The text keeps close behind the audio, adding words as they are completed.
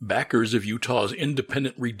Backers of Utah's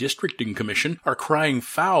Independent Redistricting Commission are crying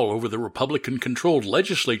foul over the Republican-controlled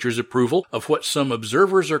legislature's approval of what some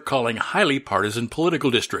observers are calling highly partisan political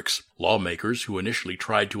districts. Lawmakers who initially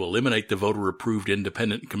tried to eliminate the voter-approved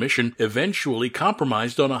independent commission eventually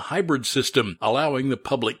compromised on a hybrid system, allowing the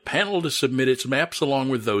public panel to submit its maps along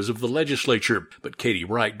with those of the legislature. But Katie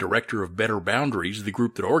Wright, director of Better Boundaries, the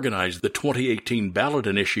group that organized the 2018 ballot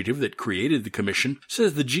initiative that created the commission,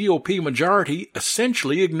 says the GOP majority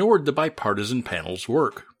essentially ignored the bipartisan panel's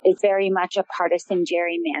work. It's very much a partisan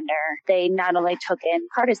gerrymander. They not only took in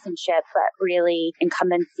partisanship, but really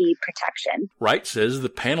incumbency protection. Wright says the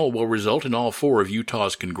panel will result in all 4 of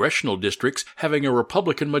Utah's congressional districts having a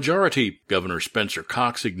Republican majority. Governor Spencer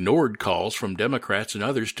Cox ignored calls from Democrats and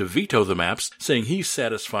others to veto the maps, saying he's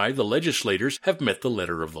satisfied the legislators have met the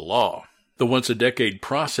letter of the law. The once-a-decade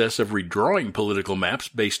process of redrawing political maps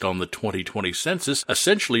based on the 2020 census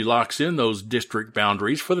essentially locks in those district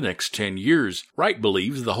boundaries for the next 10 years. Wright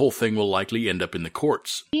believes the whole thing will likely end up in the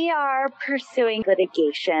courts. We are pursuing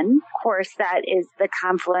litigation. Of course, that is the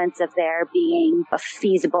confluence of there being a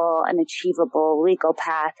feasible and achievable legal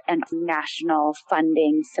path and national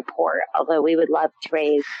funding support, although we would love to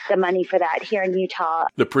raise the money for that here in Utah.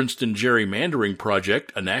 The Princeton Gerrymandering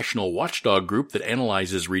Project, a national watchdog group that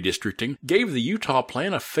analyzes redistricting, gave the Utah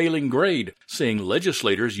plan a failing grade, saying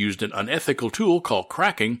legislators used an unethical tool called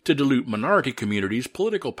cracking to dilute minority communities'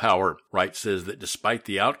 political power. Wright says that despite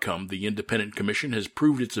the outcome, the independent commission has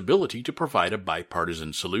proved its ability to provide a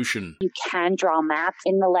bipartisan solution. You can draw maps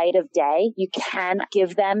in the light of day. You can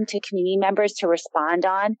give them to community members to respond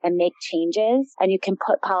on and make changes, and you can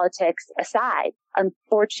put politics aside.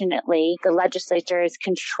 Unfortunately, the legislatures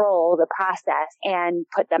control the process and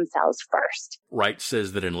put themselves first. Wright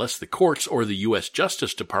says that unless the courts or the U.S.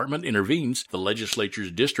 Justice Department intervenes, the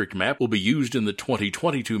legislature's district map will be used in the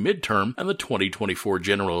 2022 midterm and the 2024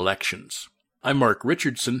 general elections. I'm Mark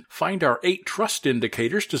Richardson. Find our 8 trust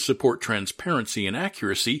indicators to support transparency and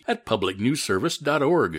accuracy at publicnewsservice.org.